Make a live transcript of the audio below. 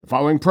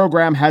Following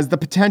program has the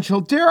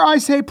potential, dare I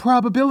say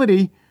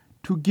probability,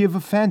 to give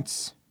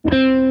offense.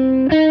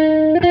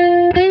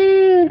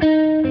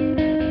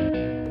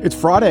 It's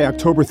Friday,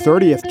 October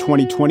 30th,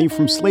 2020.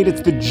 From Slate,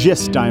 it's The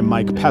Gist. I'm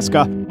Mike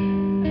Pesca.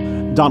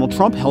 Donald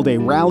Trump held a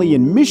rally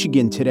in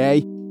Michigan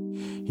today.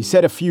 He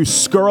said a few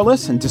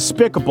scurrilous and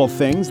despicable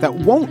things that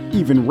won't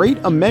even rate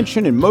a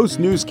mention in most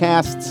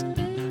newscasts,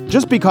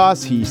 just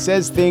because he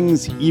says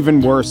things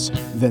even worse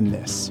than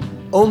this.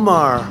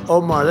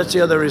 Omar, that's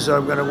the other reason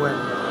I'm going to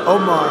win.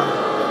 Omar.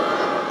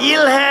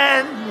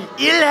 Ilhan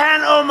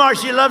Omar,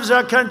 she loves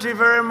our country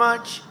very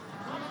much.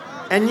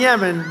 And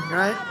Yemen,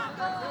 right?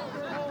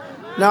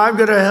 Now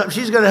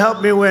she's going to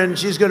help me win.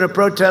 She's going to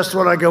protest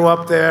when I go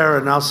up there,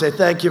 and I'll say,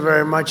 thank you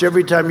very much.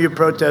 Every time you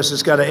protest,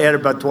 it's got to add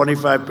about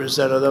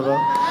 25% of the vote.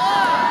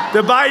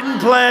 The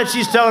Biden plan,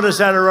 she's telling us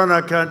how to run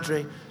our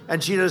country,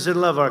 and she doesn't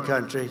love our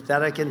country.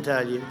 That I can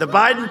tell you. The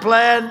Biden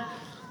plan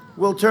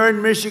will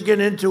turn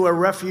Michigan into a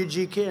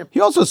refugee camp. He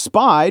also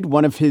spied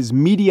one of his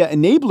media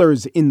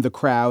enablers in the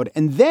crowd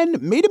and then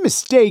made a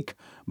mistake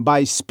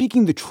by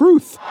speaking the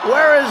truth.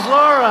 Where is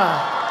Laura?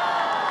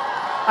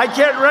 I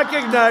can't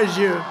recognize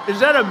you. Is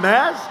that a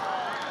mask?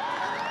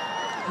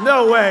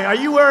 No way. Are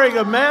you wearing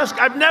a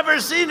mask? I've never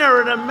seen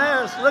her in a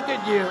mask. Look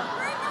at you.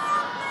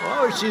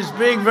 Whoa, she's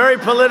being very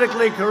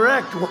politically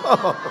correct.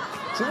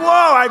 Whoa,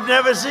 I've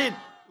never seen.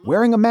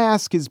 Wearing a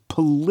mask is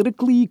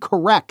politically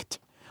correct.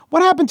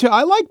 What happened to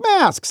I like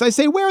masks? I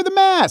say, wear the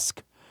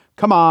mask.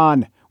 Come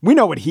on. We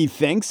know what he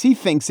thinks. He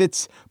thinks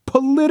it's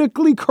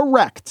politically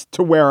correct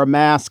to wear a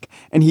mask,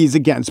 and he's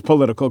against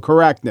political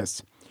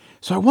correctness.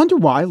 So I wonder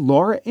why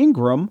Laura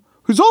Ingraham,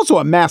 who's also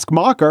a mask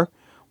mocker,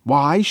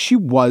 why she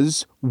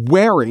was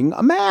wearing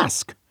a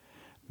mask.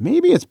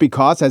 Maybe it's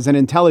because, as an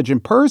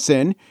intelligent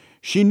person,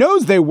 she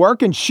knows they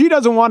work and she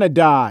doesn't want to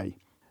die.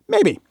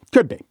 Maybe.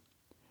 Could be.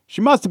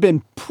 She must have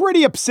been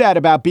pretty upset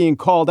about being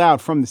called out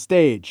from the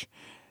stage.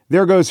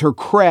 There goes her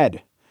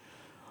cred.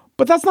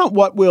 But that's not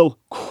what will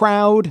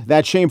crowd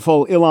that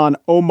shameful Ilhan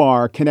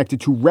Omar connected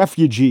to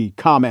refugee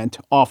comment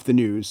off the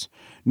news.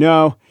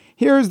 No,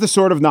 here's the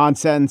sort of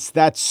nonsense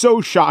that's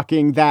so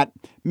shocking that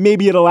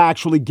maybe it'll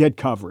actually get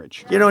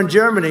coverage. You know, in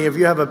Germany, if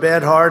you have a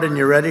bad heart and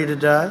you're ready to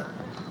die,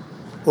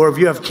 or if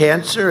you have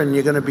cancer and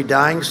you're going to be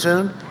dying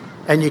soon,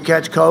 and you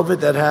catch COVID,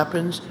 that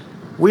happens,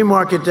 we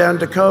mark it down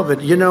to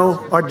COVID. You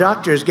know, our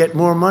doctors get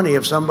more money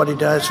if somebody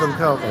dies from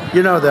COVID.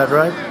 You know that,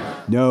 right?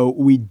 No,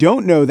 we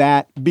don't know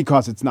that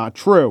because it's not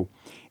true.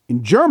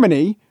 In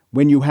Germany,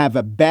 when you have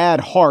a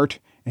bad heart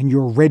and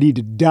you're ready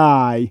to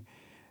die,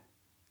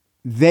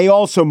 they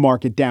also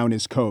mark it down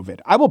as COVID.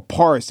 I will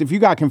parse. If you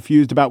got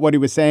confused about what he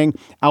was saying,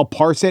 I'll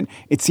parse it.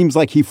 It seems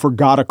like he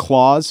forgot a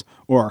clause,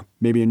 or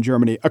maybe in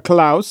Germany, a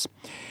Klaus.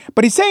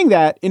 But he's saying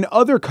that in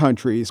other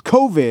countries,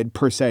 COVID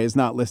per se is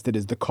not listed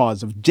as the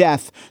cause of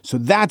death. So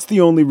that's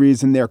the only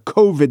reason their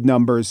COVID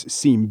numbers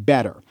seem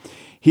better.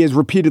 He has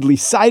repeatedly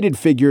cited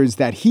figures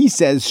that he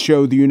says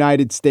show the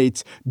United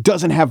States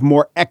doesn't have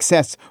more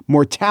excess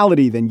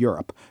mortality than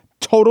Europe.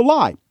 Total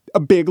lie.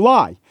 A big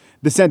lie.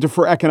 The Center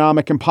for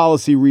Economic and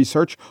Policy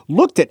Research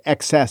looked at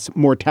excess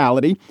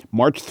mortality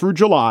March through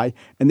July,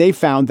 and they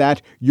found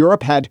that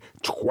Europe had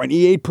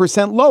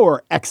 28%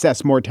 lower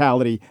excess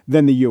mortality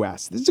than the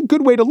U.S. This is a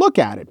good way to look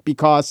at it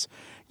because,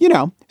 you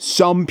know,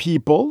 some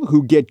people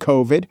who get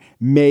COVID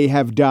may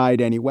have died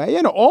anyway.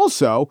 And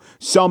also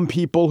some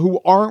people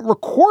who aren't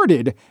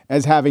recorded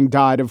as having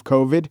died of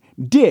COVID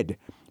did.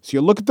 So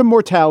you look at the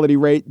mortality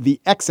rate, the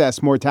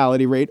excess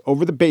mortality rate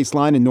over the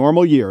baseline in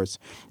normal years.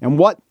 And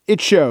what it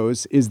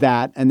shows is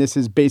that, and this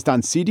is based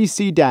on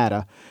CDC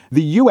data,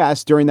 the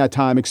U.S. during that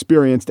time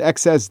experienced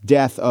excess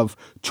death of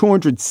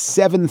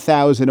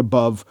 207,000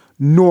 above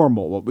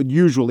normal, what would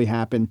usually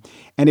happen.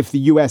 And if the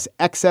U.S.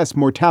 excess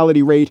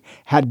mortality rate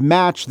had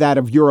matched that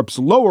of Europe's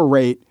lower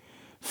rate,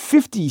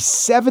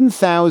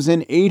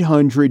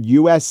 57,800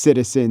 U.S.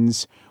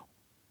 citizens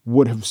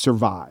would have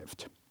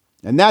survived.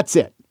 And that's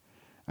it.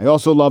 I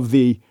also love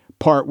the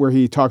part where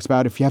he talks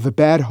about if you have a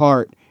bad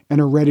heart and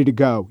are ready to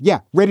go.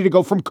 Yeah, ready to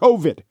go from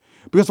COVID.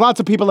 Because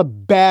lots of people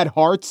have bad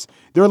hearts.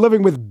 They're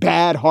living with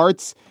bad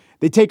hearts.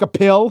 They take a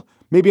pill,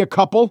 maybe a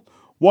couple,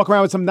 walk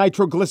around with some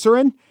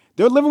nitroglycerin.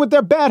 They're living with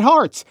their bad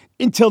hearts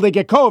until they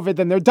get COVID,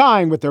 then they're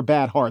dying with their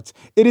bad hearts.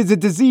 It is a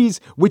disease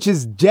which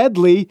is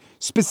deadly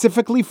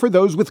specifically for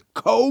those with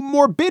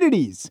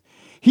comorbidities.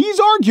 He's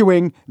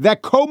arguing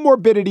that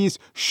comorbidities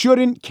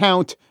shouldn't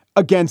count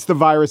against the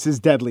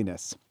virus's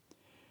deadliness.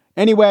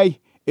 Anyway,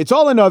 it's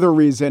all another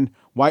reason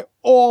why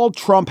all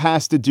Trump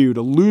has to do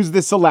to lose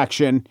this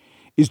election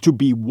is to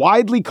be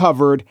widely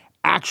covered,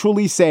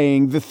 actually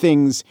saying the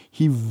things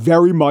he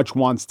very much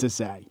wants to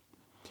say.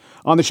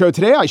 On the show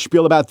today, I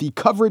spiel about the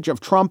coverage of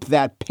Trump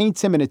that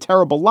paints him in a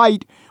terrible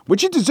light,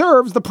 which it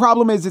deserves. The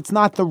problem is it's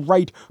not the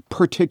right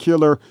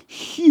particular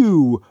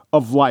hue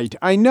of light.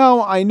 I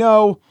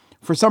know.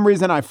 For some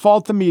reason, I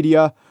fault the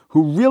media,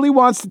 who really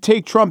wants to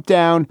take Trump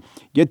down,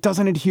 yet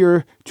doesn't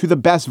adhere to the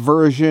best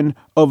version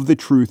of the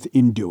truth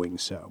in doing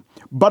so.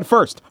 But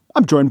first,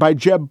 I'm joined by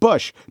Jeb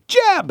Bush.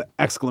 Jeb!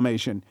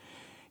 Exclamation.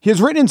 He has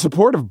written in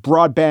support of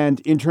broadband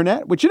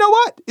internet, which, you know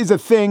what, is a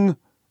thing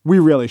we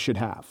really should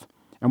have.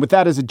 And with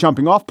that as a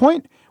jumping off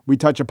point, we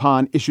touch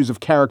upon issues of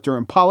character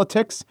and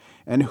politics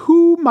and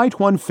who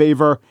might one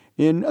favor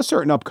in a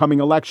certain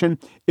upcoming election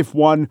if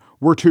one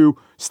were to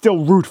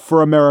still root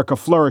for America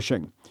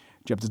flourishing.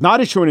 Jeb does not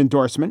issue an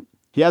endorsement.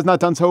 He has not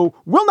done so,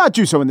 will not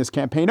do so in this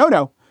campaign. Oh,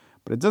 no.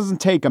 But it doesn't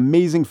take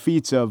amazing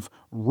feats of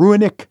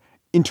runic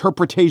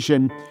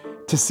interpretation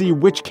to see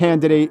which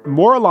candidate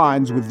more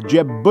aligns with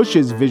Jeb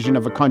Bush's vision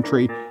of a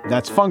country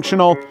that's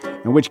functional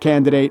and which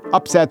candidate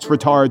upsets,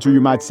 retards, or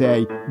you might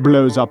say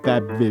blows up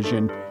that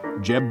vision.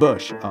 Jeb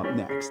Bush up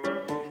next.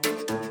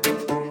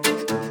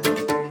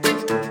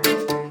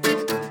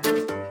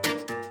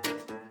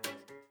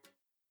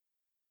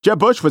 Jeb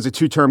Bush was a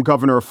two-term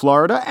governor of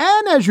Florida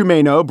and, as you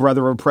may know,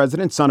 brother of a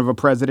president, son of a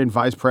president,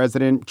 vice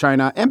president,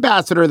 China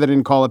ambassador, they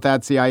didn't call it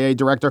that, CIA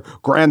director,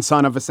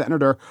 grandson of a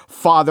senator,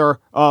 father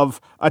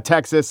of a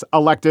Texas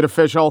elected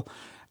official.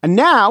 And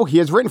now he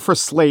has written for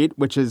Slate,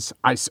 which is,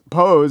 I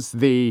suppose,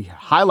 the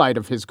highlight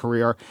of his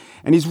career.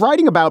 And he's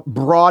writing about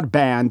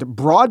broadband.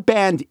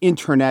 Broadband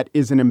internet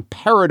is an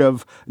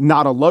imperative,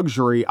 not a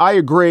luxury. I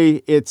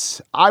agree. It's,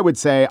 I would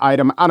say,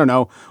 item,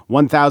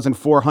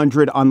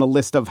 1,400 on the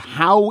list of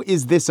how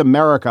is this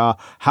America?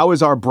 How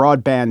is our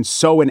broadband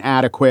so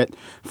inadequate?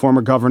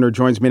 Former governor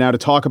joins me now to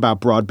talk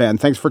about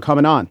broadband. Thanks for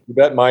coming on. You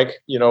bet, Mike.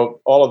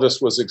 All of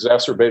this was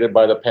exacerbated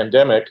by the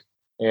pandemic.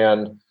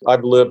 And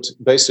I've lived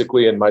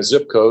basically in my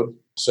zip code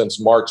since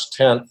March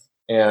 10th,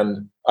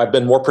 and I've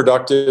been more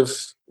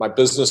productive. My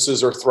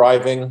businesses are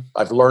thriving.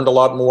 I've learned a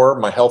lot more.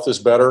 My health is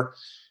better.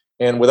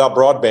 And without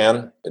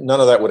broadband,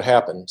 none of that would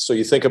happen. So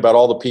you think about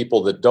all the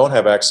people that don't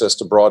have access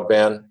to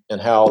broadband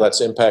and how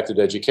that's impacted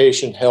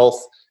education,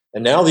 health,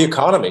 and now the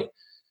economy.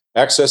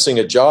 Accessing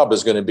a job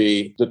is going to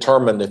be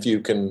determined if you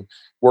can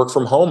work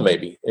from home,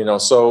 maybe,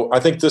 so I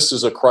think this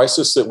is a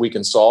crisis that we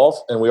can solve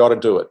and we ought to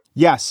do it.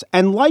 Yes.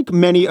 And like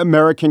many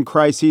American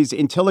crises,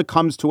 until it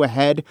comes to a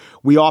head,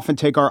 we often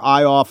take our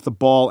eye off the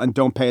ball and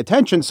don't pay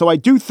attention. So I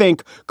do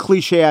think,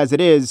 cliche as it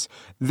is,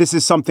 this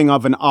is something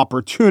of an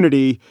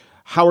opportunity.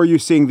 How are you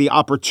seeing the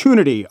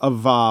opportunity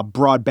of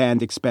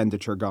broadband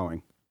expenditure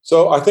going?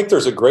 So I think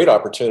there's a great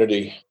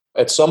opportunity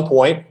at some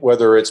point,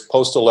 whether it's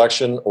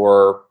post-election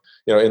or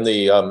in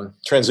the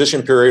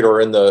transition period or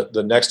in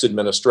the next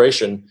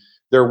administration.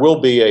 There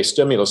will be a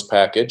stimulus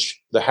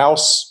package. The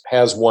House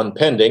has one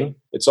pending.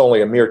 It's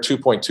only a mere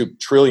 $2.2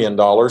 trillion,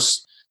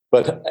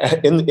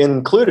 but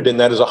included in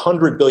that is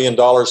 $100 billion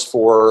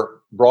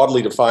for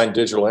broadly defined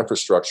digital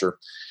infrastructure.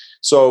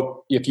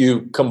 So if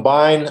you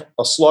combine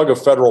a slug of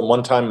federal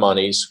one-time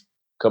monies,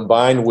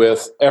 combined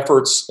with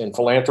efforts in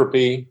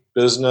philanthropy,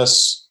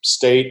 business,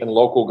 state and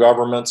local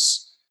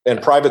governments,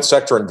 and private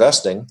sector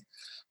investing,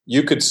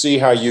 you could see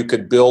how you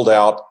could build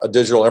out a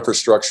digital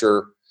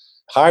infrastructure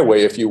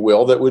highway, if you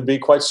will, that would be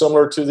quite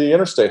similar to the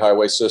interstate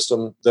highway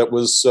system that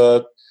was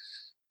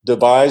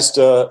devised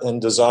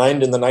and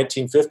designed in the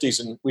 1950s.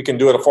 And we can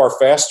do it far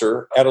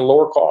faster at a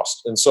lower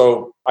cost. And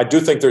so I do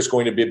think there's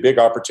going to be a big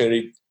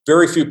opportunity.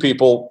 Very few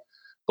people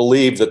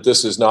believe that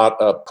this is not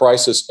a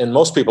crisis. And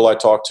most people I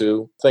talk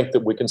to think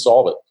that we can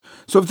solve it.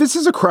 So if this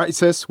is a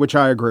crisis, which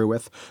I agree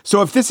with,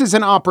 so if this is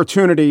an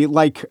opportunity,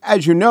 like,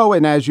 as you know,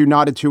 and as you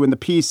nodded to in the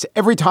piece,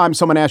 every time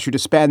someone asks you to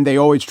spend, they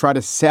always try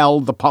to sell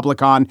the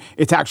public on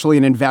it's actually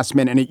an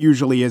investment, and it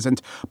usually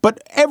isn't.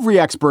 But every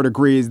expert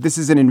agrees this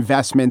is an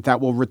investment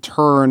that will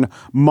return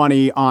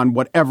money on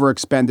whatever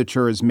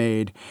expenditure is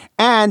made.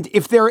 And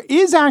if there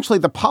is actually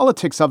the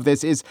politics of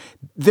this is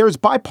there's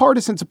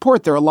bipartisan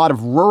support. There are a lot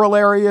of rural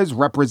areas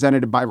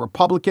represented by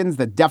Republicans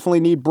that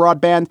definitely need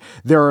broadband.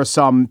 There are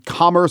some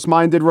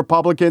commerce-minded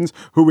Republicans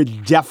who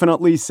would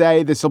definitely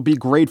say this will be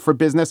great for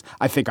business.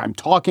 I think I'm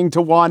talking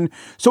to one.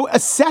 So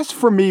assess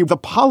for me the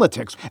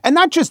politics, and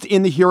not just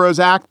in the HEROES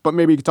Act, but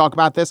maybe you could talk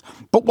about this.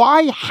 But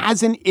why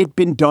hasn't it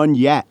been done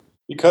yet?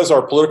 Because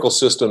our political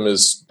system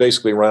is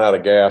basically run out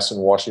of gas in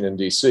Washington,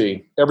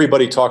 D.C.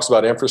 Everybody talks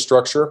about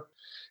infrastructure,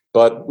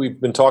 but we've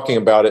been talking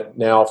about it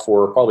now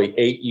for probably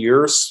 8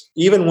 years.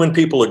 Even when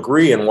people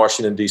agree in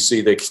Washington,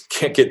 D.C., they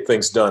can't get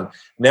things done.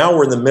 Now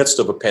we're in the midst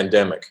of a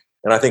pandemic.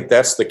 And I think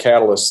that's the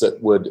catalyst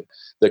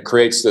that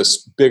creates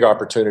this big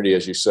opportunity,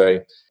 as you say.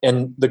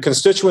 And the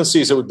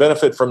constituencies that would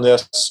benefit from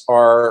this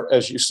are,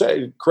 as you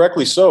say,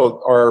 correctly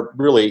so, are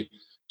really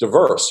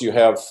diverse. You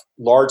have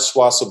large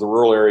swaths of the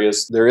rural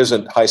areas. There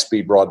isn't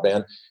high-speed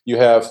broadband. You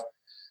have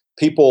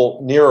people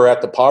near or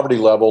at the poverty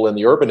level in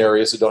the urban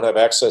areas that don't have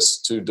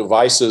access to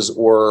devices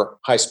or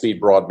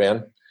high-speed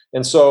broadband.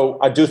 And so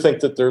I do think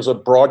that there's a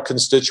broad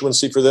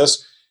constituency for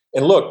this.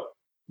 And look,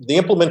 the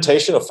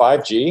implementation of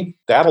 5G,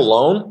 that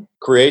alone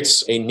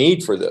creates a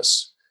need for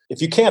this.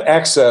 If you can't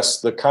access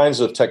the kinds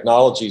of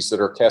technologies that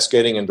are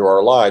cascading into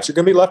our lives, you're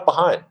going to be left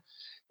behind.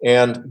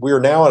 And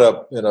we're now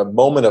in a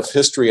moment of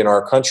history in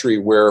our country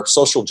where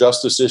social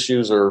justice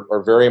issues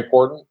are very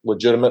important,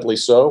 legitimately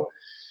so.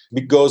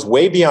 It goes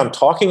way beyond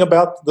talking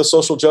about the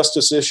social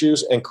justice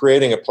issues and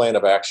creating a plan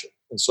of action.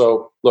 And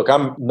so, look,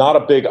 I'm not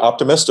a big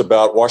optimist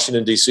about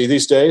Washington, D.C.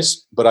 these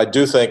days, but I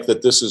do think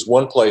that this is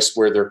one place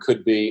where there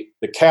could be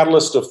the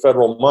catalyst of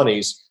federal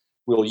monies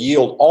will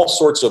yield all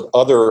sorts of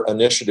other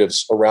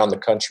initiatives around the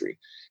country.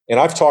 And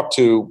I've talked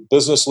to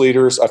business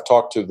leaders, I've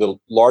talked to the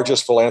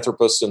largest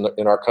philanthropists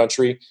in our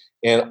country,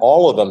 and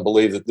all of them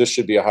believe that this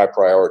should be a high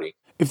priority.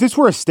 If this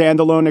were a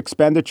standalone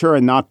expenditure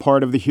and not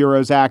part of the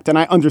HEROES Act, and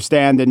I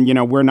understand,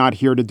 and we're not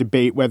here to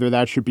debate whether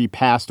that should be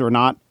passed or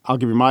not. I'll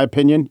give you my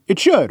opinion. It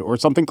should, or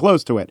something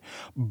close to it.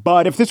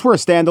 But if this were a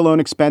standalone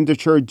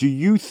expenditure, do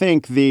you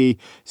think the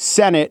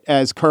Senate,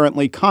 as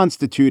currently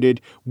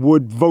constituted,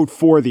 would vote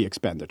for the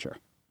expenditure?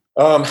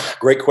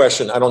 Great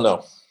question. I don't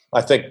know.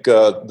 I think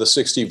the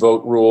 60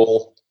 vote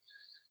rule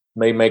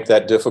may make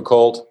that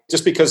difficult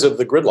just because of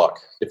the gridlock.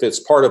 If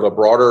it's part of a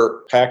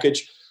broader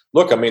package,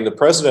 look, I mean, the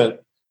president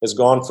has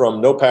gone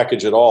from no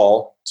package at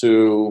all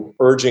to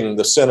urging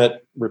the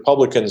Senate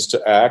Republicans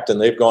to act,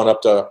 and they've gone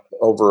up to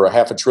over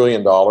 $500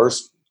 billion.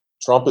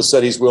 Trump has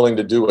said he's willing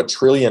to do $1.8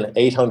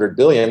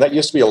 trillion. That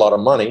used to be a lot of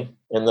money.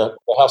 And the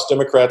House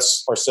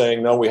Democrats are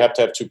saying, no, we have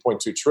to have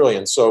 $2.2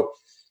 trillion. So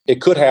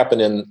it could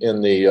happen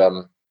in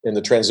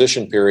the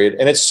transition period.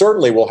 And it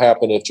certainly will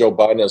happen if Joe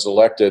Biden is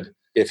elected,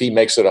 if he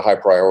makes it a high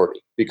priority,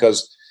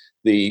 because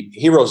the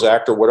HEROES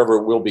Act, or whatever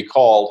it will be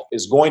called,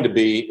 is going to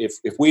be,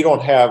 if we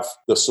don't have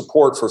the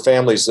support for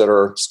families that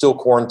are still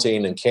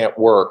quarantined and can't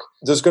work,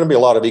 there's going to be a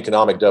lot of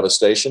economic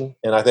devastation.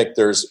 And I think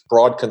there's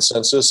broad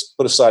consensus,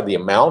 put aside the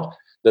amount,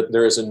 that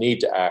there is a need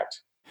to act.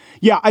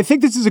 Yeah, I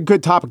think this is a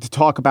good topic to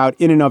talk about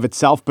in and of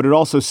itself, but it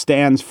also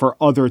stands for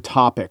other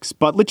topics.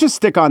 But let's just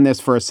stick on this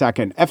for a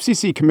second.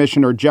 FCC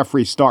Commissioner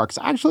Jeffrey Starks,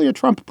 actually a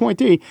Trump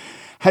appointee,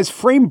 has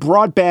framed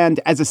broadband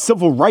as a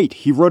civil right.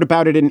 He wrote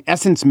about it in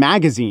Essence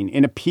magazine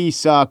in a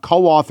piece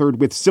co-authored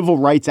with civil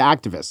rights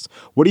activists.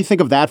 What do you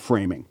think of that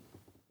framing?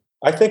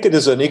 I think it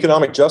is an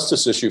economic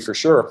justice issue for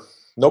sure.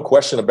 No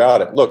question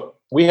about it. Look,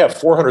 we have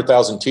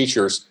 400,000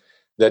 teachers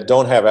that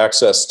don't have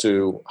access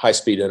to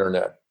high-speed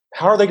internet.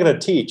 How are they going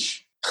to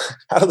teach?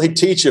 How do they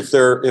teach if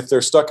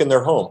they're stuck in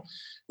their home?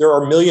 There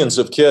are millions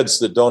of kids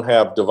that don't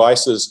have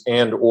devices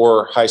and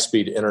or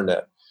high-speed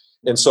internet.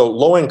 And so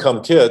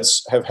low-income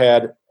kids have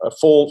had a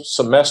full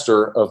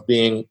semester of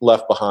being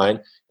left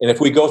behind. And if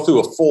we go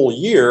through a full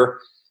year,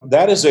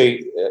 that is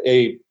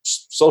a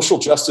social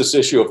justice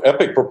issue of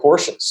epic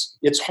proportions.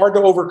 It's hard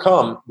to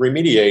overcome,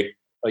 remediate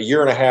a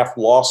year and a half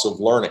loss of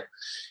learning.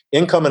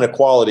 Income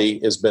inequality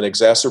has been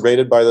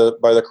exacerbated by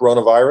the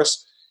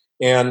coronavirus.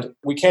 And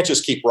we can't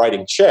just keep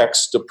writing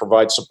checks to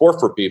provide support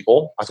for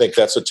people. I think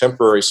that's a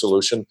temporary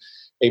solution.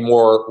 A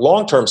more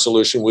long-term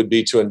solution would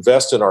be to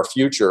invest in our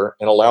future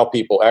and allow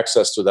people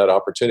access to that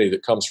opportunity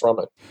that comes from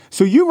it.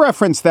 So you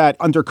referenced that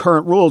under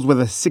current rules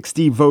with a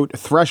 60-vote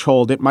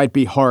threshold, it might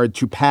be hard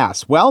to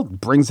pass. Well,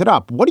 brings it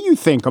up. What do you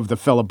think of the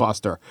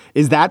filibuster?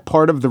 Is that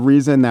part of the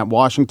reason that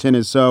Washington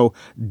is so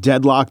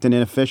deadlocked and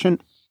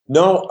inefficient?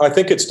 No, I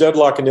think it's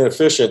deadlocked and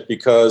inefficient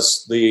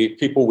because the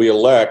people we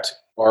elect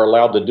are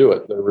allowed to do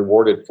it. They're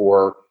rewarded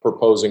for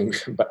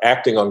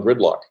acting on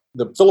gridlock.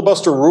 The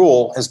filibuster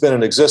rule has been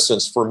in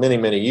existence for many,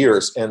 many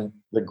years, and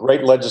the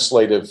great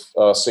legislative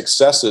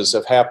successes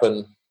have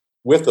happened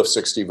with the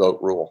 60-vote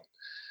rule.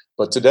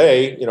 But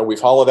today,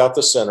 we've hollowed out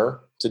the center.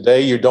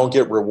 Today, you don't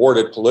get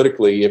rewarded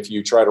politically if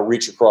you try to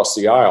reach across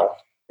the aisle.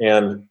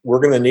 And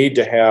we're going to need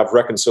to have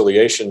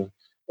reconciliation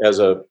as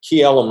a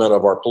key element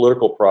of our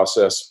political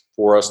process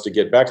for us to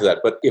get back to that.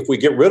 But if we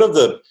get rid of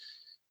the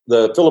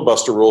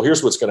filibuster rule,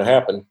 here's what's going to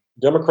happen.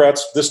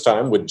 Democrats this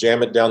time would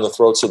jam it down the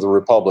throats of the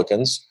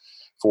Republicans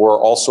for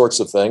all sorts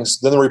of things.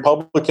 Then the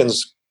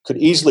Republicans could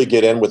easily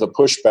get in with a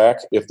pushback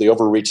if the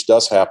overreach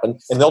does happen,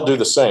 and they'll do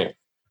the same.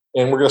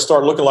 And we're going to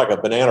start looking like a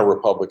banana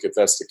republic if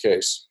that's the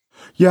case.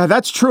 Yeah,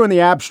 that's true in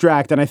the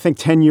abstract. And I think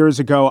 10 years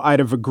ago, I'd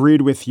have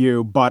agreed with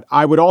you. But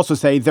I would also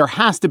say there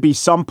has to be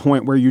some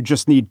point where you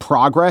just need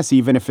progress,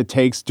 even if it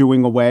takes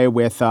doing away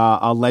with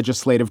a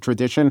legislative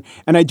tradition.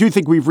 And I do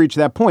think we've reached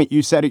that point.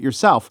 You said it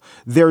yourself.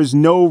 There's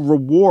no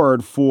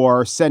reward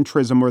for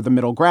centrism or the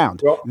middle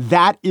ground. Well,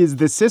 that is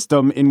the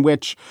system in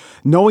which,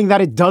 knowing that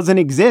it doesn't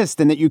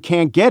exist and that you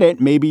can't get it,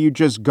 maybe you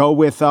just go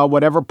with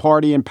whatever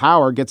party in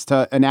power gets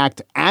to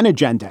enact an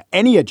agenda,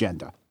 any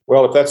agenda.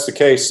 Well, if that's the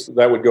case,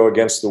 that would go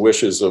against the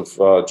wishes of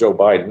Joe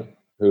Biden,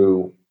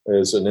 who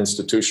is an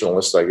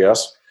institutionalist, I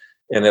guess,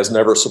 and has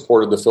never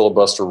supported the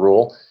filibuster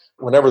rule.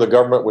 Whenever the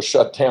government was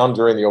shut down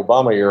during the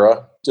Obama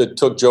era, it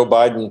took Joe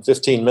Biden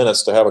 15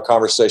 minutes to have a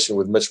conversation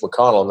with Mitch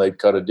McConnell, and they'd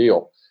cut a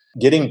deal.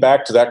 Getting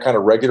back to that kind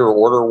of regular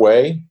order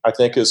way, I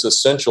think, is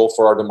essential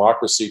for our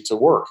democracy to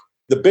work.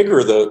 The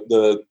bigger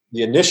the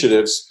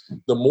initiatives,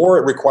 the more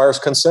it requires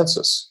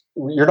consensus.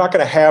 You're not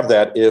going to have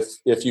that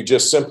if you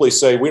just simply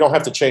say, we don't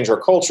have to change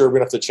our culture, we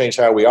don't have to change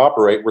how we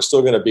operate. We're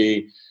still going to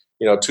be,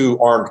 two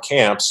armed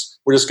camps.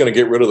 We're just going to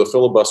get rid of the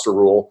filibuster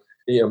rule,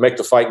 make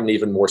the fighting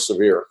even more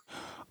severe.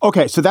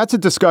 Okay, so that's a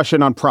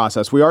discussion on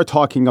process. We are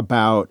talking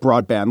about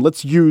broadband.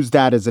 Let's use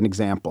that as an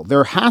example.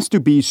 There has to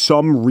be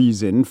some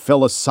reason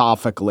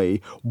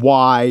philosophically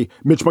why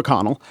Mitch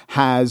McConnell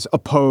has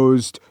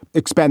opposed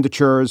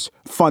expenditures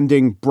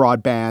funding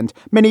broadband.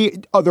 Many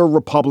other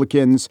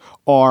Republicans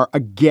are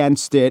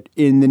against it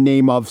in the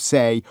name of,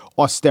 say,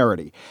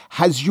 austerity.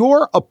 Has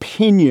your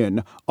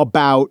opinion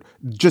about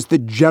just the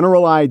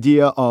general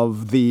idea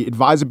of the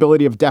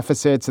advisability of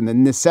deficits and the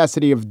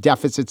necessity of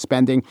deficit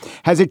spending,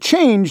 has it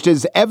changed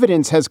as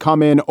evidence has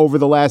come in over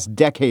the last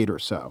decade or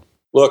so?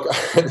 Look,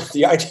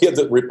 the idea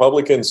that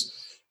Republicans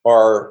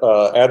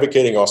are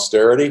advocating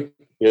austerity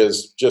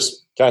is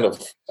just kind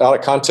of out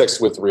of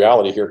context with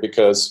reality here,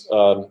 because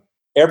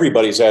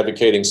everybody's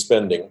advocating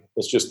spending.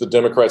 It's just the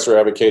Democrats are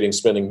advocating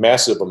spending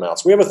massive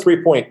amounts. We have a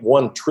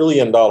 $3.1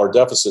 trillion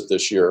deficit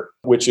this year,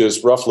 which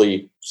is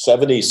roughly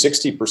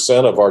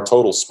 60% of our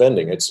total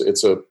spending.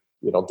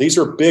 These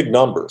are big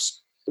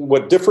numbers.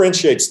 What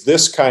differentiates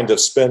this kind of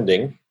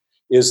spending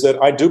is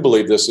that I do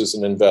believe this is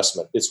an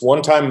investment. It's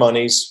one-time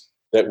monies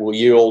that will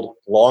yield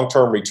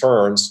long-term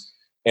returns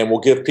and will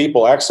give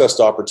people access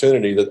to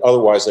opportunity that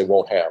otherwise they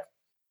won't have.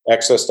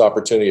 Access to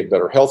opportunity of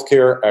better health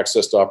care,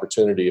 access to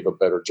opportunity of a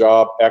better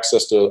job,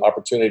 access to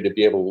opportunity to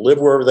be able to live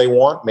wherever they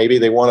want. Maybe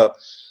they want to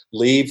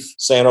leave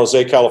San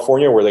Jose,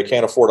 California, where they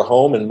can't afford a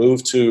home, and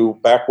move to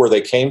back where they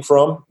came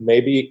from,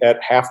 maybe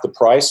at half the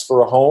price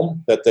for a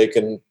home, that they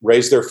can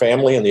raise their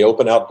family in the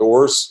open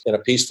outdoors in a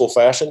peaceful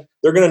fashion.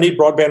 They're going to need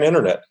broadband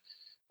internet.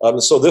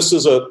 So this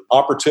is an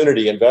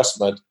opportunity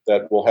investment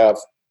that will have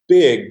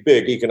big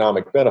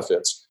economic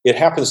benefits. It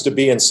happens to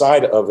be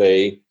inside of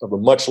a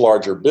much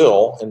larger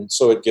bill, and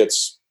so it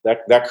gets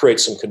that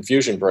creates some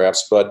confusion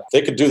perhaps. But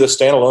they could do this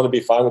standalone and be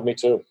fine with me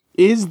too.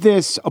 Is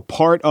this a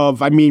part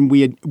of, we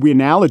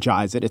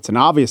analogize it, it's an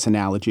obvious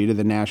analogy to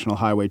the National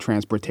Highway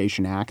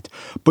Transportation Act,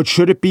 but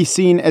should it be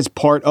seen as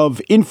part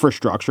of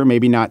infrastructure,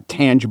 maybe not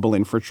tangible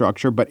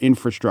infrastructure, but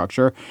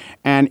infrastructure?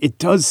 And it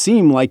does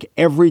seem like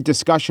every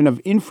discussion of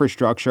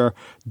infrastructure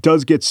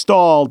does get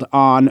stalled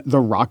on the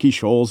rocky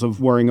shoals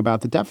of worrying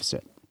about the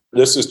deficit.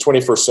 This is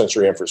 21st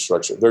century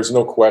infrastructure. There's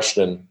no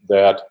question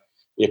that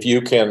if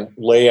you can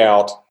lay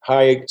out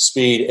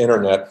high-speed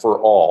internet for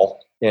all,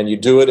 and you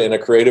do it in a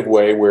creative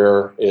way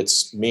where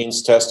it's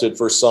means tested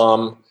for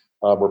some,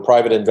 where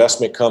private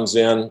investment comes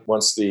in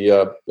once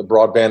the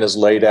broadband is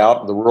laid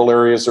out, the rural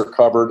areas are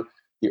covered,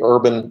 the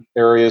urban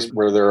areas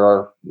where there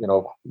are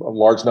a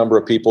large number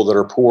of people that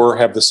are poor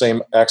have the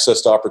same access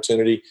to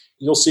opportunity.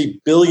 You'll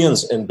see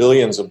billions and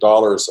billions of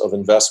dollars of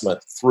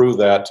investment through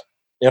that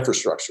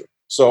infrastructure.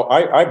 So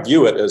I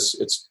view it as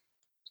it's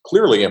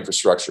clearly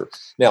infrastructure.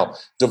 Now,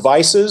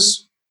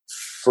 devices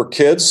for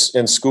kids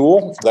in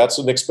school, that's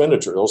an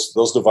expenditure.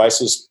 Those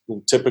devices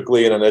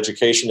typically in an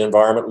education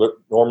environment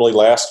normally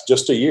last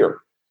just a year.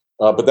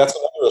 But that's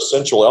another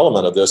essential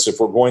element of this. If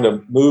we're going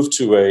to move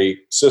to a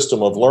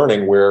system of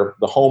learning where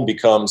the home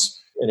becomes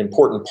an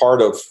important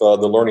part of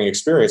the learning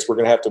experience, we're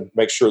going to have to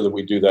make sure that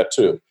we do that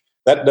too.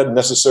 That doesn't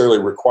necessarily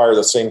require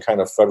the same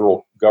kind of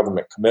federal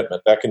government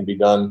commitment. That can be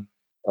done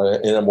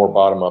in a more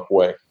bottom-up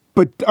way.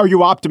 But are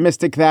you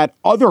optimistic that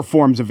other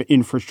forms of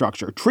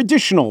infrastructure,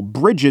 traditional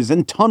bridges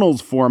and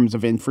tunnels forms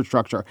of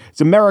infrastructure, is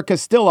America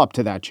still up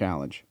to that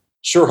challenge?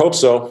 Sure hope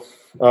so.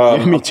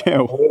 Me too. I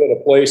live in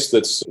a place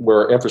that's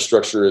where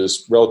infrastructure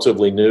is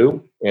relatively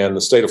new, and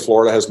the state of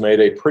Florida has made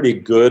a pretty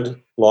good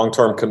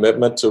long-term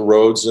commitment to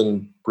roads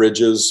and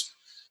bridges,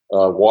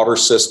 water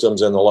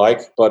systems and the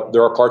like. But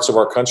there are parts of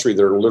our country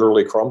that are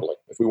literally crumbling.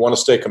 If we want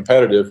to stay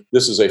competitive,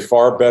 this is a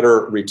far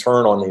better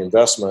return on the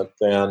investment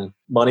than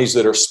monies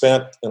that are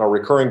spent on a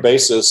recurring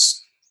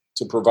basis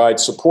to provide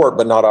support,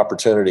 but not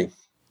opportunity.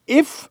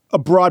 If a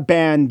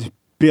broadband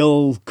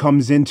bill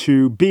comes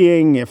into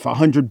being, if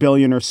 $100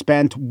 billion are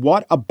spent,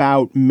 what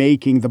about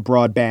making the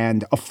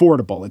broadband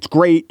affordable? It's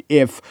great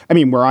if,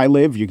 where I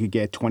live, you could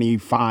get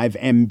 25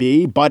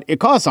 MB, but it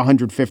costs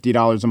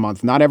 $150 a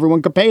month. Not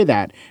everyone could pay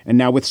that. And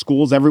now with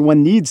schools,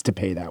 everyone needs to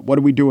pay that. What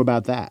do we do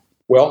about that?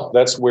 Well,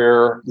 that's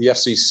where the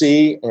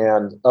FCC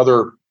and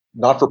other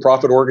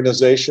not-for-profit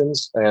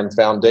organizations and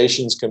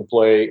foundations can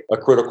play a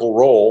critical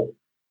role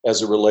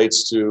as it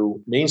relates to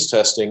means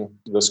testing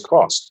this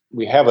cost.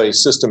 We have a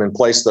system in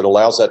place that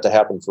allows that to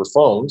happen for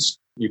phones.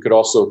 You could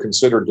also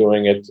consider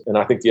doing it, and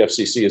I think the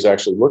FCC is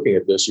actually looking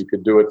at this, you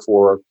could do it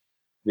for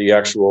the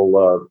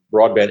actual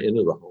broadband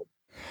into the home.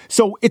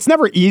 So it's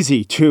never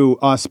easy to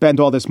spend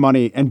all this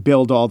money and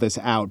build all this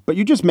out. But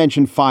you just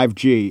mentioned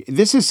 5G.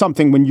 This is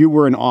something when you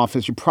were in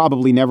office, you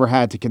probably never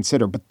had to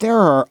consider. But there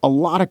are a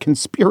lot of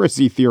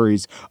conspiracy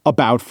theories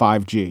about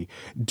 5G.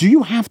 Do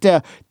you have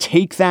to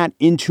take that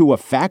into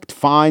effect,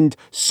 find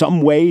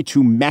some way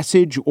to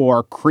message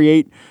or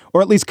create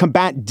or at least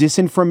combat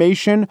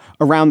disinformation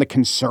around the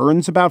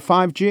concerns about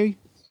 5G?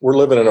 We're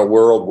living in a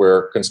world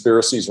where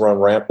conspiracies run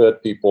rampant.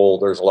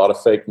 There's a lot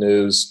of fake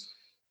news.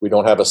 We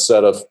don't have a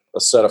set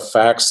of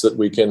facts that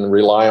we can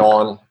rely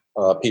on.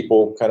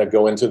 People kind of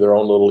go into their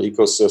own little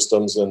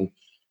ecosystems and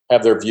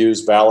have their views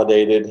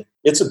validated.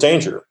 It's a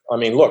danger.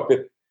 Look,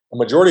 a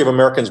majority of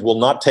Americans will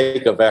not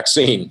take a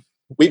vaccine.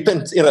 We've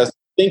been in a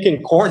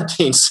stinking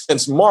quarantine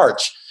since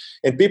March.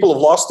 And people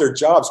have lost their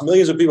jobs.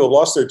 Millions of people have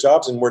lost their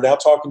jobs. And we're now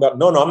talking about,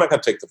 no, I'm not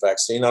going to take the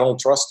vaccine. I don't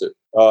trust it.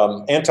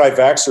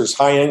 Anti-vaxxers,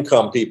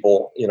 high-income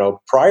people,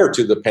 prior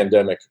to the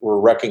pandemic were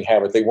wrecking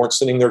havoc. They weren't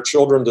sending their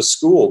children to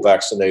school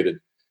vaccinated,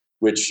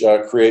 which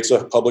creates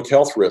a public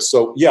health risk.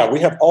 So, yeah, we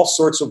have all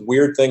sorts of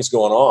weird things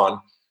going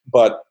on,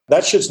 but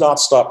that should not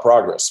stop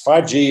progress.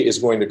 5G is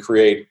going to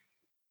create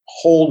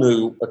whole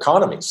new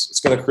economies. It's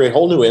going to create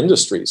whole new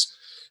industries.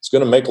 It's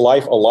going to make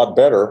life a lot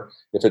better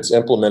if it's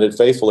implemented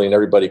faithfully and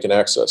everybody can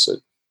access it.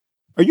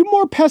 Are you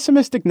more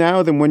pessimistic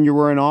now than when you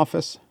were in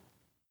office?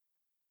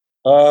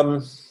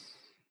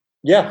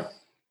 Yeah,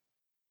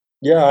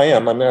 I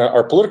am. I mean,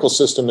 our political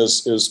system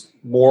is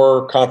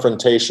more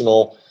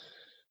confrontational,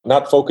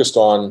 not focused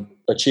on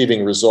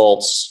achieving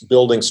results,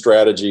 building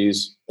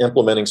strategies,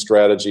 implementing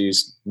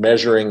strategies,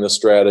 measuring the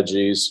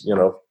strategies,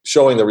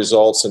 showing the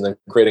results, and then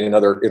creating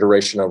another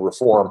iteration of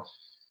reform.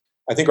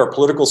 I think our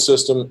political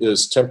system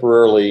is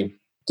temporarily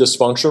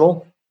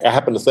dysfunctional. I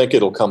happen to think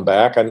it'll come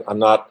back. I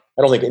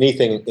don't think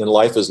anything in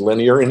life is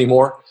linear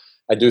anymore.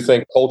 I do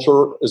think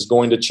culture is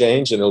going to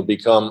change and it'll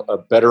become a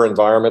better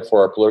environment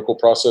for our political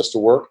process to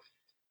work.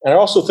 And I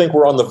also think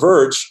we're on the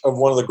verge of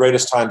one of the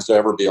greatest times to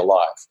ever be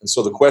alive. And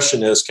so the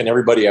question is, can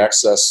everybody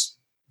access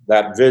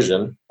that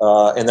vision?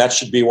 And that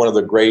should be one of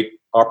the great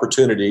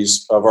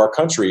opportunities of our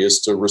country,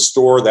 is to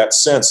restore that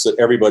sense that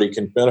everybody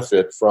can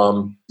benefit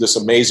from this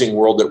amazing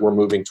world that we're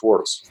moving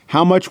towards.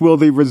 How much will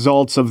the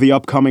results of the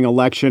upcoming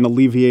election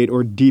alleviate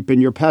or deepen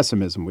your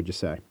pessimism, would you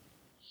say?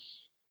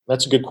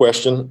 That's a good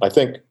question. I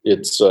think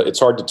it's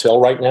hard to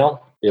tell right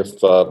now. If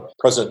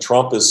President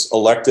Trump is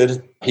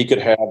elected, he could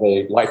have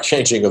a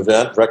life-changing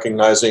event,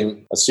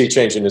 recognizing a sea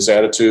change in his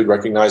attitude,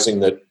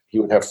 recognizing that he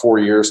would have 4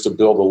 years to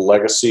build a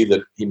legacy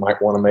that he might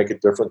want to make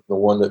it different than the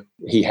one that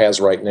he has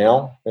right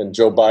now. And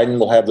Joe Biden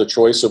will have the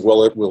choice of,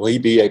 will he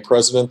be a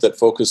president that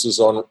focuses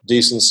on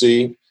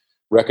decency,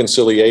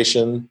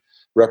 reconciliation,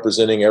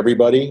 representing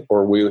everybody,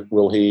 or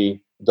will he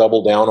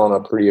double down on a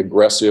pretty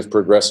aggressive,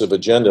 progressive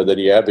agenda that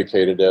he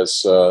advocated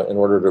as in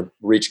order to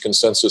reach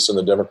consensus in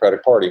the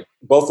Democratic Party?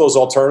 Both those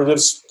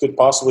alternatives could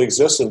possibly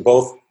exist, and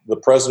both the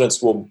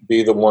presidents will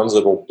be the ones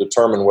that will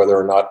determine whether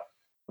or not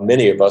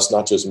many of us,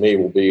 not just me,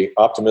 will be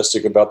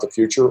optimistic about the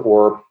future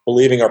or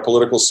believing our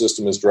political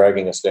system is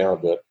dragging us down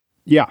a bit.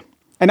 Yeah.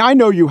 And I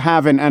know you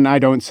haven't, and I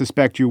don't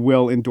suspect you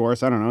will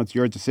endorse. I don't know. It's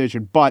your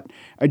decision. But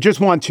I just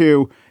want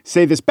to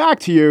say this back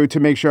to you to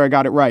make sure I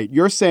got it right.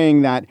 You're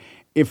saying that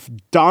if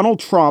Donald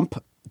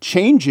Trump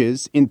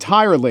changes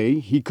entirely,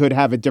 he could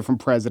have a different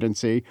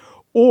presidency,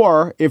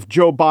 or if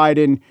Joe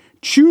Biden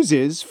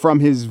chooses from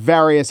his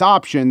various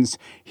options,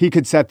 he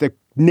could set the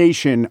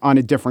nation on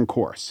a different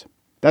course.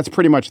 That's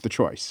pretty much the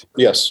choice.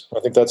 Yes, I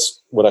think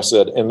that's what I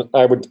said. And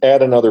I would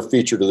add another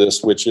feature to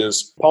this, which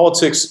is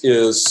politics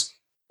is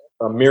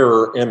a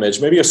mirror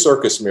image, maybe a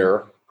circus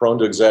mirror, prone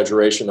to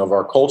exaggeration of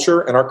our culture.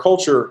 And our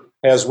culture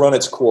has run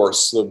its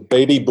course. The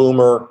baby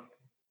boomer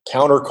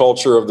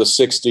counterculture of the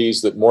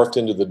 60s that morphed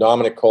into the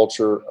dominant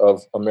culture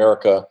of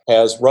America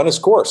has run its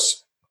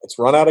course. It's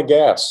run out of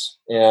gas.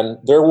 And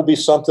there will be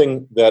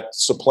something that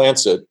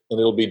supplants it, and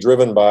it'll be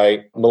driven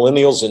by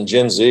millennials and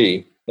Gen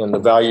Z and the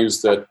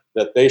values that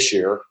they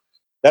share.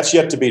 That's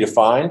yet to be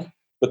defined,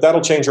 but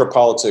that'll change our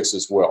politics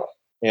as well.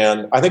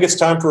 And I think it's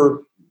time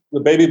for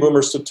the baby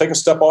boomers to take a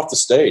step off the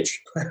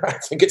stage. I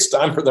think it's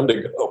time for them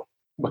to go.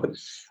 But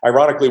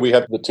ironically, we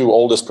have the two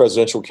oldest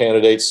presidential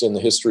candidates in the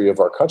history of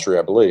our country,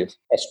 I believe.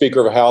 A Speaker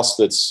of a House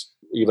that's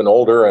even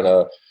older, and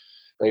a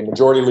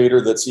majority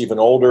leader that's even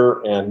older,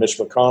 and Mitch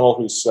McConnell,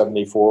 who's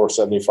 74 or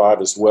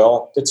 75 as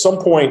well. At some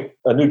point,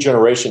 a new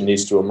generation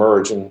needs to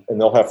emerge, and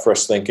they'll have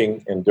fresh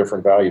thinking and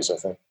different values, I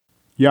think.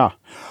 Yeah.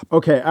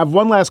 Okay. I have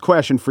one last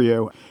question for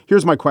you.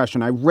 Here's my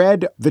question. I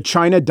read The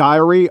China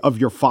Diary of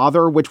Your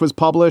Father, which was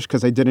published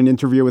because I did an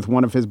interview with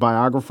one of his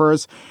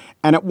biographers.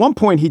 And at one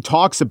point he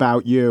talks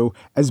about you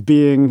as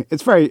being,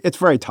 it's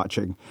very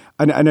touching,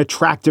 an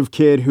attractive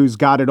kid who's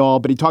got it all,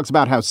 but he talks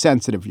about how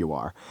sensitive you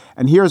are.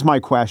 And here's my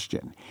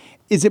question.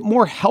 Is it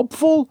more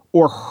helpful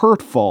or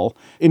hurtful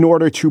in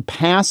order to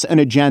pass an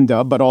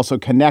agenda, but also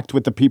connect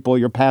with the people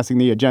you're passing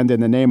the agenda in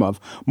the name of?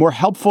 More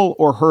helpful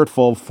or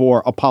hurtful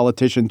for a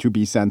politician to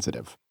be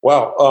sensitive?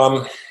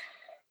 Well,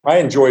 I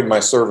enjoyed my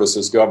service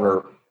as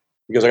governor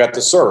because I got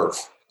to serve.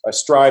 I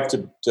strive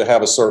to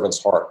have a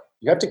servant's heart.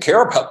 You have to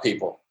care about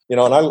people,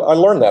 and I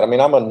learned that. I mean,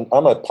 I'm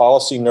a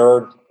policy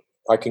nerd.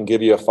 I can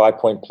give you a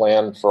 5-point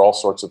plan for all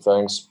sorts of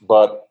things.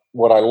 But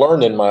what I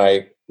learned in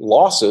my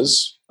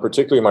losses,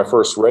 particularly my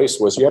first race,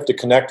 was you have to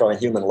connect on a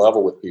human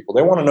level with people.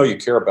 They want to know you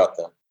care about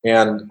them.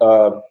 And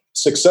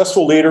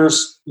successful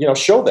leaders,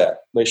 show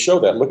that. They show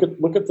that.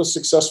 Look at the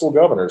successful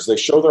governors. They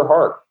show their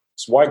heart.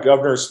 It's why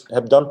governors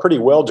have done pretty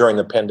well during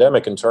the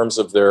pandemic in terms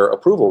of their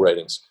approval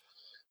ratings,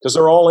 because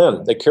they're all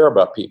in. They care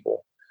about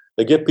people.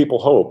 They give people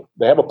hope.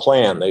 They have a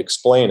plan. They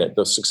explain it.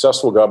 The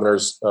successful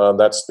governors,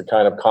 that's the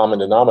kind of common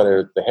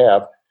denominator that they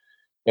have.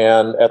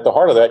 And at the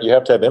heart of that, you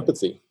have to have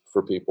empathy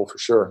for people, for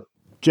sure.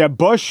 Jeb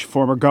Bush,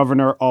 former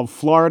governor of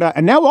Florida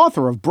and now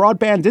author of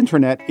Broadband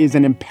Internet is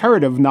an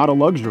imperative, not a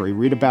luxury.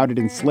 Read about it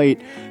in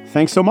Slate.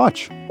 Thanks so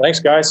much.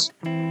 Thanks, guys.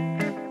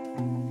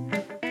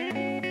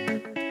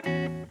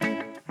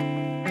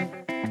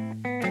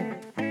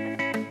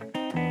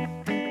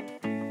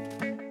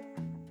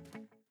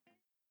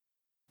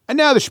 And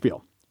now the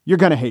spiel. You're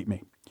going to hate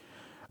me.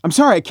 I'm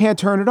sorry, I can't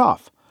turn it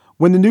off.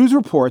 When the news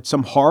reports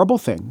some horrible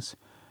things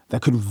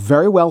that could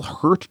very well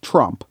hurt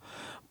Trump,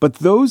 but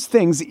those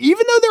things,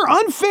 even though they're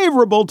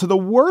unfavorable to the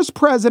worst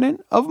president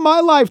of my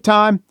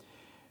lifetime,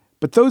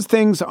 but those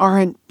things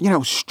aren't,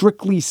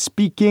 strictly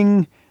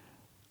speaking,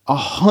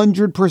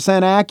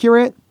 100%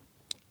 accurate,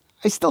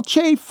 I still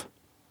chafe.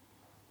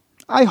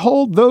 I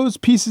hold those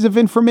pieces of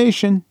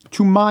information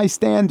to my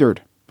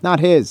standard, not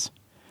his.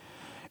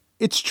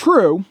 It's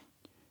true.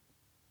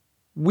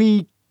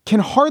 We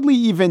can hardly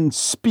even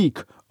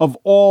speak of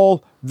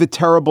all the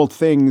terrible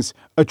things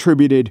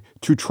attributed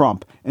to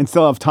Trump and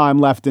still have time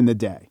left in the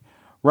day,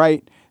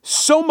 right?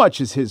 So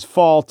much is his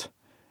fault,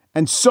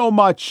 and so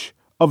much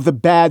of the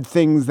bad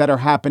things that are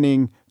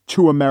happening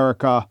to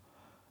America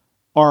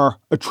are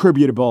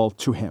attributable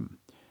to him.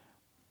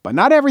 But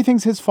not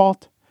everything's his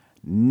fault.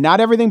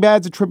 Not everything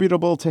bad's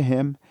attributable to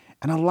him.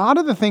 And a lot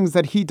of the things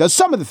that he does,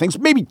 some of the things,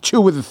 maybe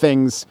two of the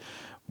things,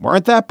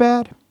 weren't that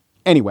bad.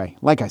 Anyway,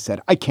 like I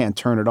said, I can't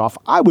turn it off.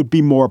 I would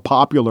be more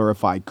popular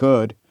if I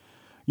could.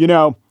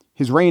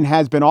 His reign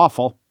has been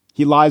awful.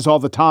 He lies all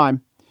the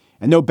time,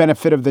 and no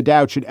benefit of the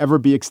doubt should ever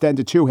be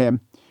extended to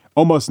him.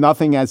 Almost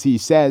nothing, as he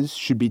says,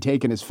 should be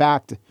taken as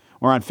fact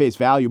or on face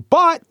value.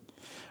 But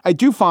I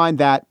do find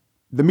that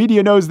the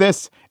media knows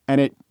this, and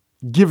it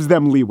gives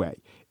them leeway.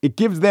 It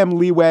gives them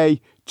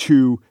leeway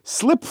to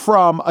slip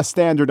from a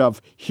standard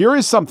of, here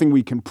is something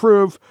we can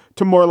prove,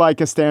 to more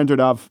like a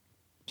standard of,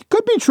 it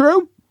could be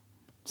true.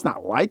 It's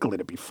not likely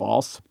to be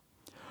false.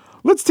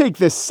 Let's take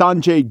this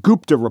Sanjay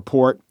Gupta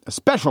report, a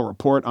special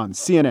report on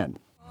CNN.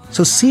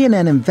 So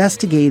CNN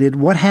investigated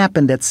what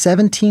happened at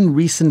 17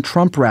 recent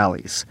Trump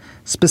rallies,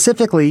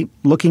 specifically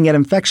looking at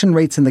infection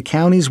rates in the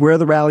counties where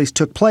the rallies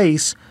took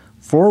place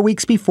 4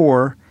 weeks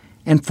before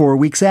and 4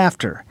 weeks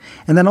after,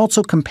 and then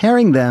also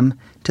comparing them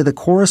to the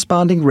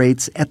corresponding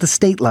rates at the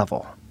state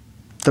level.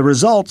 The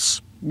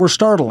results were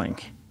startling.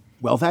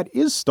 Well, that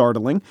is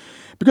startling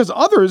because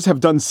others have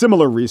done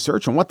similar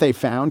research, and what they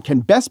found can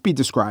best be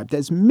described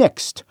as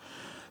mixed.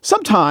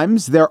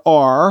 Sometimes there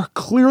are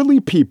clearly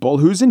people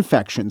whose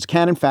infections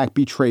can in fact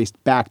be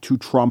traced back to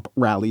Trump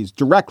rallies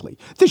directly.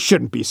 This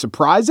shouldn't be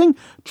surprising.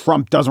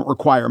 Trump doesn't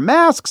require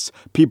masks.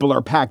 People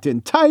are packed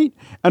in tight,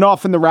 and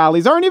often the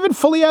rallies aren't even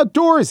fully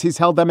outdoors. He's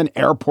held them in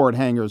airport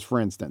hangars, for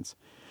instance.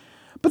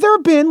 But there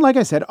have been, like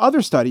I said,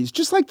 other studies,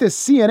 just like this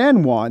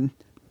CNN one,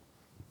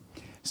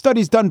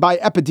 studies done by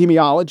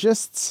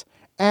epidemiologists,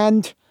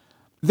 and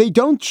they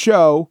don't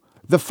show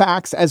the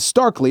facts as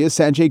starkly as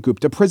Sanjay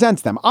Gupta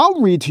presents them. I'll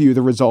read to you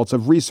the results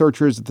of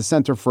researchers at the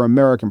Center for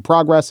American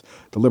Progress,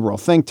 the liberal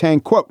think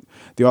tank. Quote,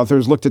 the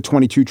authors looked at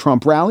 22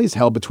 Trump rallies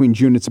held between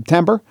June and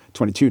September,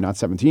 22, not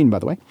 17, by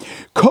the way.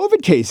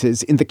 COVID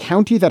cases in the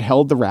county that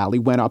held the rally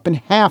went up in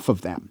half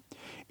of them.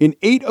 In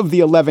 8 of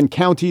the 11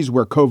 counties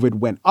where COVID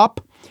went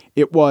up,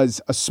 it was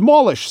a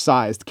smallish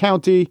sized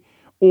county,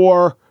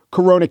 or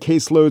corona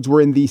caseloads were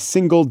in the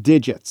single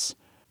digits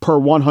per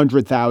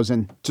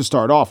 100,000 to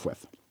start off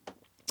with.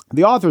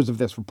 The authors of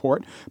this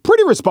report,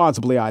 pretty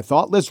responsibly, I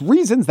thought, list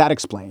reasons that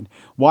explain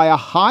why a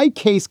high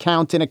case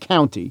count in a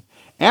county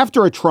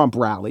after a Trump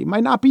rally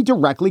might not be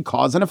directly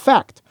cause and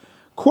effect.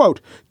 Quote,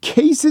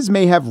 cases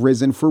may have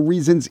risen for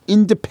reasons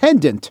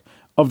independent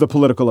of the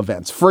political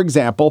events. For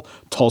example,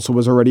 Tulsa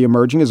was already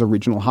emerging as a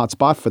regional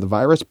hotspot for the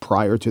virus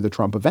prior to the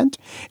Trump event.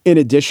 In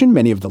addition,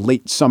 many of the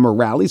late summer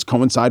rallies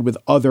coincide with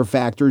other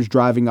factors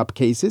driving up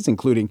cases,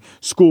 including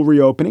school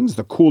reopenings,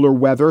 the cooler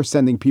weather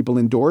sending people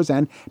indoors,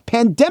 and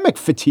pandemic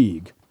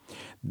fatigue.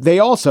 They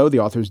also, the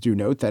authors do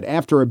note, that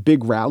after a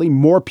big rally,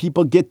 more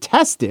people get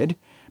tested,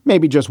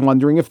 maybe just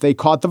wondering if they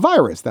caught the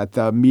virus that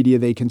the media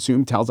they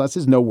consume tells us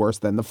is no worse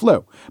than the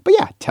flu. But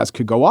yeah, tests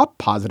could go up,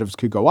 positives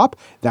could go up.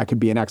 That could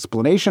be an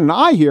explanation. And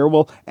I here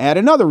will add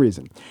another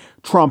reason.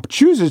 Trump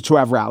chooses to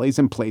have rallies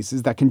in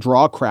places that can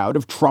draw a crowd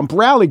of Trump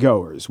rally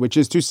goers, which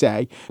is to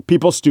say,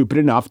 people stupid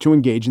enough to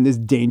engage in this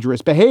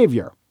dangerous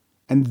behavior.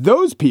 And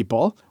those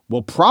people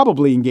will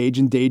probably engage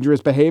in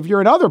dangerous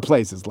behavior in other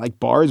places like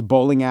bars,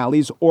 bowling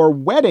alleys, or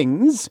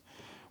weddings,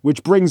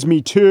 which brings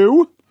me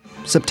to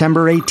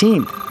September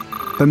 18th.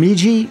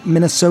 Bemidji,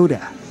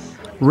 Minnesota.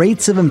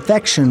 Rates of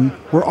infection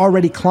were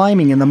already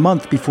climbing in the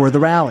month before the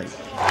rally.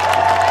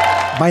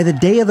 By the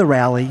day of the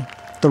rally,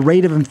 the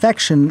rate of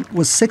infection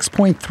was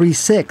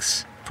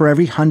 6.36 for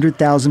every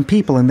 100,000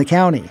 people in the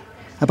county,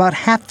 about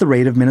half the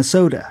rate of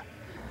Minnesota.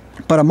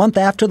 But a month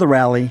after the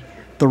rally,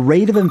 the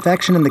rate of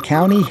infection in the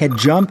county had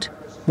jumped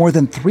more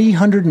than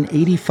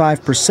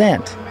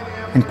 385%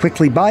 and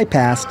quickly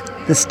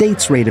bypassed the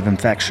state's rate of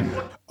infection.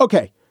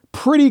 Okay,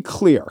 pretty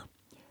clear.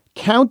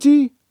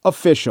 County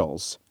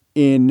officials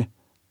in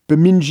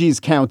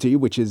Bemidji's county,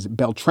 which is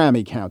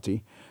Beltrami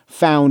County,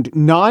 found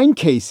 9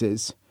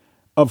 cases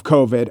of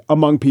COVID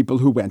among people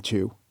who went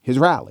to his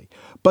rally.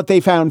 But they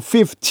found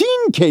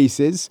 15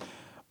 cases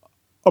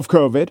of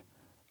COVID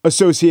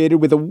associated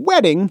with a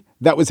wedding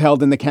that was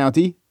held in the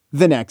county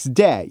the next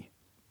day.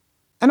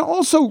 And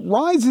also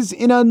rises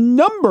in a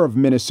number of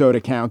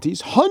Minnesota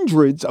counties,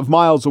 hundreds of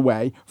miles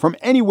away from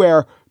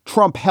anywhere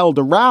Trump held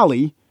a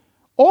rally,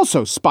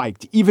 also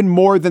spiked even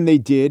more than they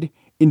did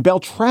in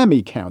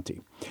Beltrami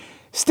County.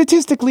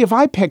 Statistically, if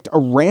I picked a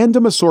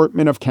random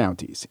assortment of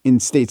counties in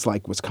states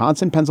like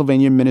Wisconsin,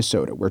 Pennsylvania, and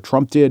Minnesota, where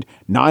Trump did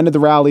 9 of the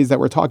rallies that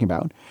we're talking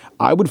about,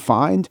 I would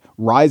find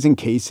rising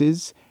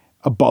cases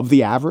above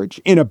the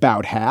average in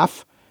about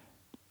half.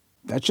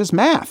 That's just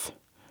math.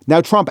 Now,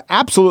 Trump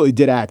absolutely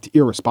did act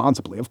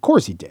irresponsibly. Of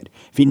course he did.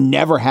 If he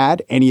never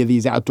had any of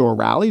these outdoor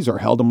rallies or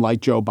held them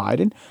like Joe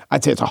Biden,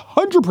 I'd say it's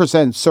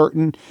 100%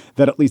 certain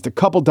that at least a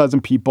couple dozen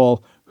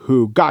people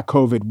who got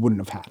COVID wouldn't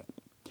have had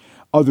it.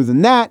 Other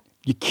than that,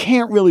 you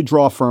can't really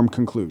draw firm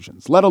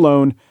conclusions, let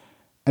alone,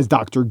 as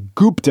Dr.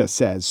 Gupta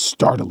says,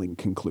 startling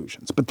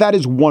conclusions. But that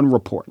is one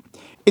report.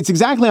 It's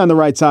exactly on the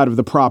right side of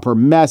the proper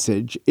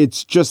message.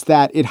 It's just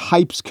that it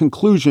hypes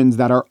conclusions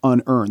that are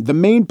unearned. The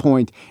main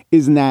point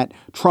isn't that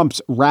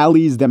Trump's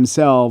rallies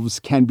themselves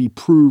can be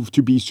proved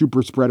to be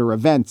super spreader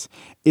events.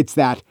 It's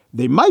that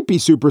they might be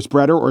super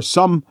spreader or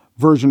some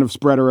version of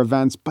spreader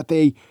events, but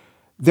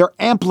their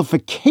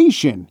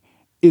amplification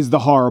is the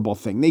horrible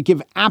thing. They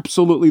give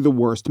absolutely the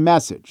worst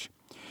message.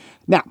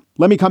 Now,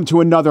 let me come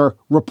to another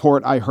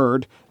report I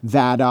heard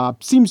that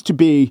seems to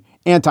be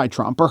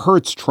anti-Trump or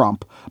hurts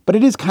Trump, but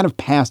it is kind of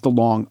passed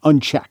along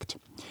unchecked.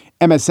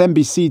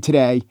 MSNBC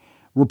Today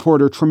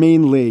reporter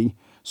Tremaine Lee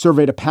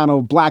surveyed a panel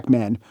of black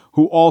men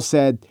who all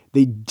said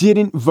they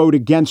didn't vote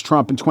against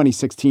Trump in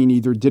 2016,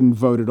 either didn't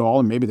vote at all,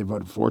 and maybe they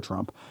voted for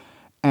Trump.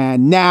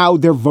 And now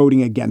they're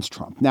voting against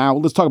Trump. Now,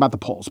 let's talk about the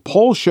polls.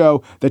 Polls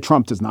show that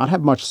Trump does not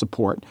have much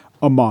support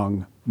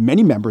among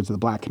many members of the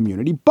black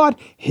community, but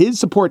his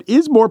support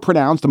is more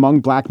pronounced among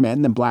black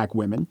men than black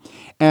women.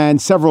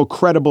 And several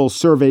credible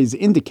surveys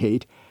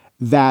indicate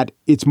that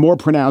it's more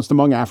pronounced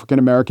among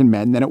African-American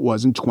men than it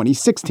was in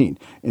 2016.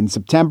 In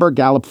September,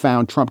 Gallup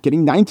found Trump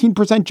getting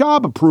 19%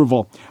 job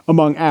approval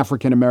among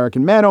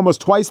African-American men,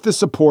 almost twice the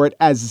support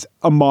as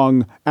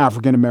among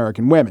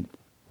African-American women.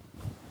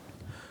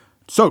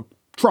 So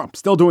Trump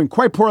still doing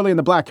quite poorly in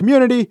the black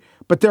community,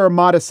 but there are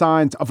modest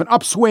signs of an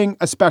upswing,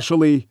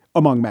 especially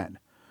among men.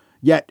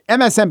 Yet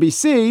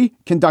MSNBC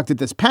conducted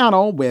this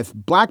panel with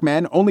black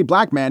men, only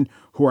black men,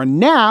 who are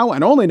now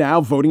and only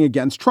now voting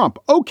against Trump.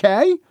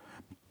 Okay,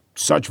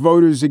 such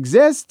voters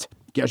exist.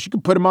 Guess you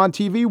could put them on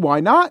TV.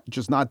 Why not?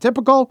 Just not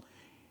typical.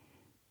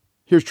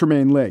 Here's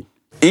Tremaine Lee.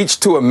 Each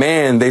to a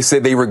man, they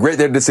said they regret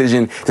their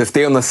decision to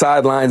stay on the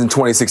sidelines in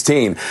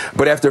 2016.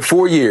 But after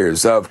 4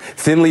 years of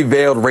thinly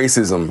veiled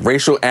racism,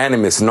 racial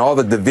animus, and all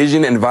the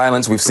division and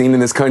violence we've seen in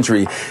this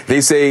country, they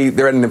say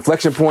they're at an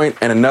inflection point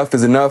and enough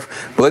is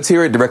enough. But let's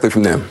hear it directly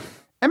from them.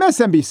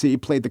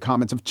 MSNBC played the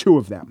comments of 2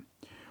 of them.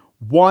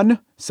 One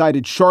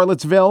cited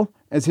Charlottesville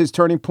as his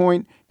turning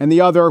point, and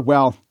the other,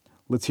 well,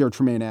 let's hear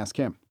Tremaine ask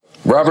him.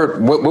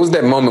 Robert, what was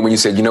that moment when you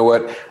said, you know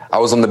what, I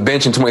was on the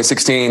bench in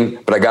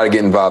 2016, but I got to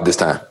get involved this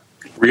time?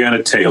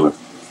 Breonna Taylor,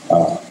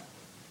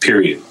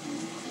 period.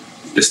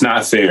 It's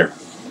not fair.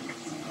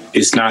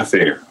 It's not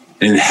fair.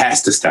 And it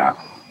has to stop.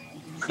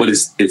 But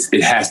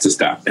it has to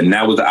stop. And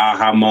that was the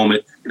aha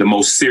moment, the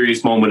most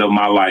serious moment of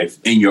my life,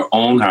 in your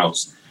own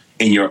house,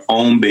 in your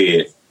own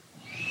bed.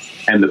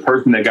 And the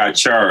person that got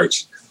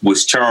charged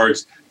was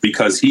charged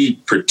because he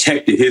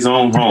protected his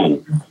own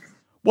home.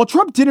 Well,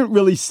 Trump didn't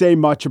really say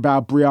much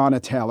about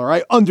Breonna Taylor.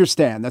 I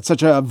understand that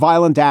such a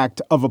violent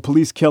act of a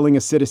police killing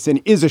a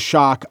citizen is a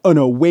shock, an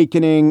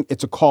awakening.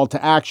 It's a call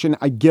to action.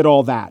 I get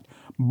all that.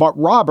 But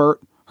Robert,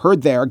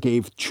 heard there,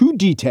 gave 2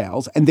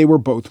 details, and they were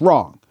both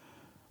wrong.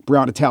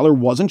 Breonna Taylor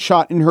wasn't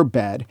shot in her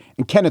bed,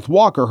 and Kenneth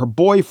Walker, her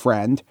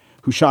boyfriend,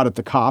 who shot at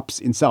the cops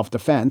in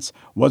self-defense,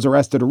 was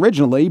arrested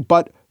originally,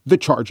 but the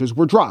charges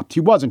were dropped. He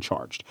wasn't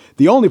charged.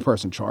 The only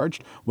person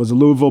charged was a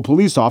Louisville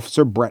police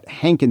officer, Brett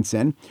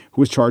Hankinson,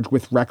 who was charged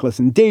with reckless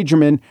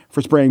endangerment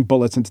for spraying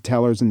bullets into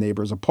Taylor's and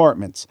neighbors'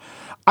 apartments.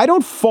 I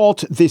don't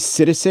fault this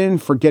citizen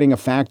for getting a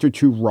fact or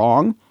 2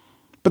 wrong,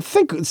 but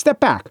step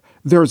back.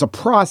 There's a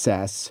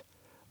process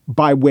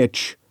by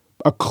which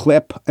a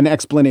clip, an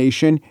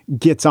explanation,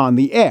 gets on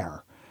the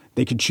air.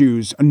 They could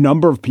choose a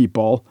number of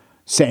people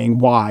saying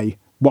why,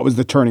 what was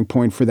the turning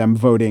point for them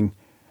voting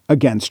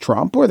against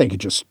Trump, or they could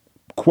just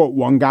quote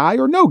one guy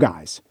or no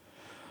guys.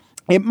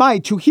 It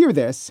might, to hear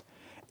this,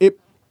 it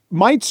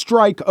might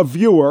strike a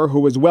viewer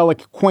who is well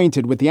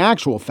acquainted with the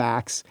actual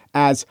facts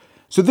as,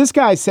 so this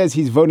guy says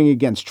he's voting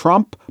against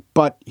Trump,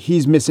 but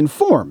he's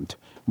misinformed.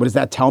 What does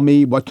that tell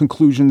me? What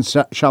conclusions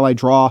shall I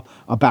draw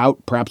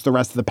about perhaps the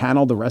rest of the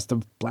panel, the rest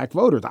of black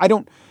voters?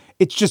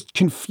 It's just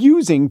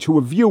confusing to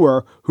a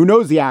viewer who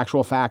knows the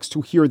actual facts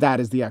to hear that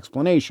as the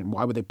explanation.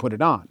 Why would they put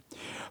it on?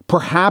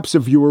 Perhaps a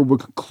viewer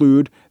would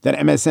conclude that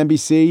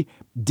MSNBC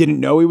didn't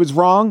know he was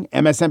wrong.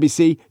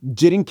 MSNBC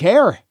didn't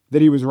care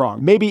that he was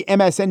wrong. Maybe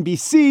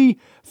MSNBC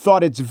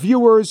thought its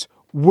viewers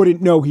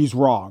wouldn't know he's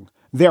wrong.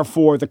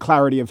 Therefore, the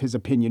clarity of his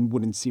opinion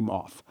wouldn't seem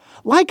off.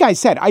 Like I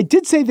said, I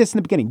did say this in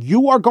the beginning.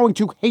 You are going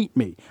to hate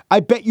me. I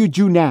bet you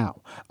do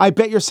now. I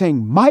bet you're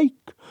saying,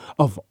 Mike,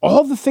 of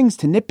all the things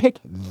to nitpick,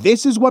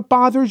 this is what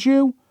bothers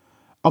you?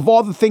 Of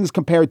all the things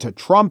compared to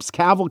Trump's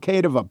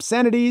cavalcade of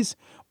obscenities,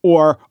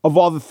 or of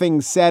all the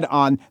things said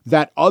on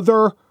that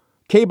other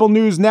cable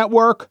news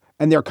network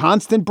and their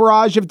constant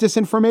barrage of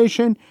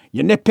disinformation,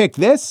 you nitpick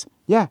this?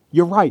 Yeah,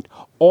 you're right.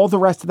 All the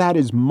rest of that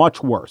is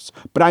much worse,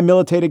 but I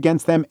militate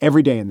against them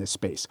every day in this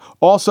space.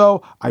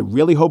 Also, I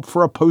really hope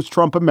for a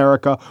post-Trump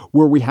America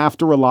where we have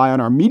to rely on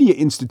our media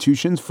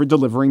institutions for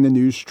delivering the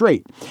news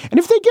straight. And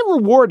if they get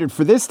rewarded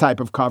for this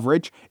type of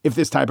coverage, if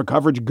this type of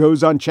coverage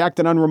goes unchecked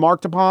and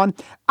unremarked upon,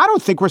 I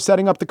don't think we're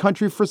setting up the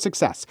country for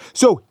success.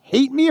 So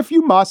hate me if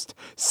you must.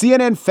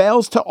 CNN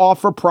fails to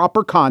offer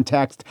proper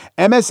context.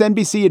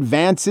 MSNBC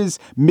advances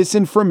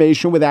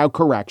misinformation without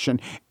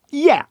correction.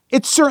 Yeah,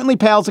 it certainly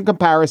pales in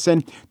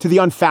comparison to the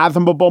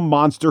unfathomable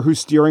monster who's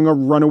steering a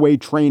runaway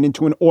train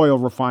into an oil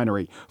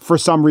refinery, for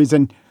some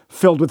reason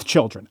filled with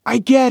children. I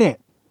get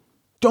it.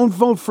 Don't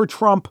vote for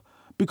Trump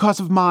because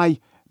of my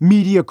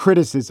media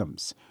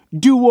criticisms.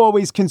 Do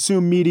always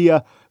consume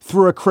media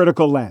through a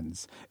critical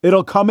lens.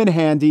 It'll come in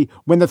handy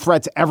when the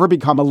threats ever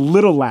become a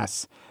little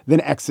less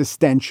than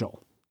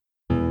existential.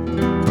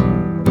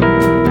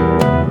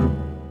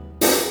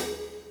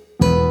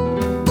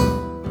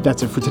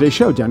 That's it for today's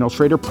show. Daniel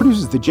Schrader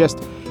produces The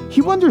Gist.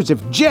 He wonders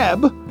if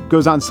Jeb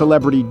goes on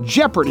Celebrity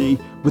Jeopardy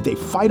with a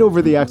fight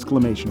over the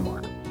exclamation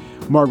mark.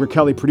 Margaret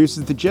Kelly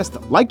produces The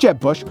Gist. Like Jeb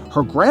Bush,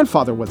 her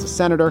grandfather was a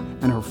senator,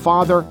 and her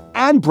father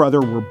and brother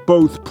were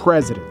both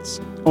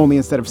presidents. Only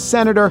instead of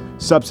senator,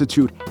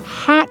 substitute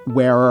hat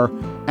wearer,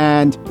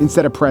 and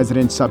instead of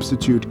president,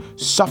 substitute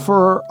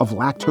sufferer of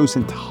lactose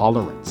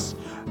intolerance.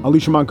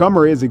 Alicia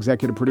Montgomery is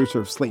executive producer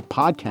of Slate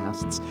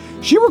Podcasts.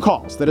 She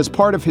recalls that as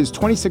part of his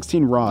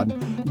 2016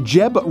 run,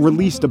 Jeb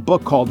released a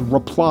book called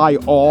Reply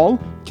All,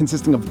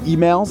 consisting of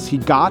emails he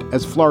got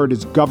as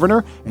Florida's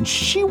governor, and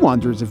she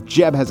wonders if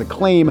Jeb has a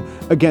claim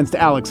against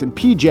Alex and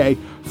PJ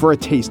for a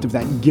taste of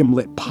that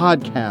Gimlet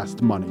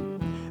podcast money.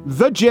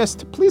 The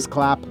Gist, please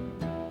clap.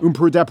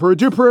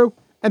 Dupru,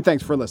 and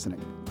thanks for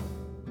listening.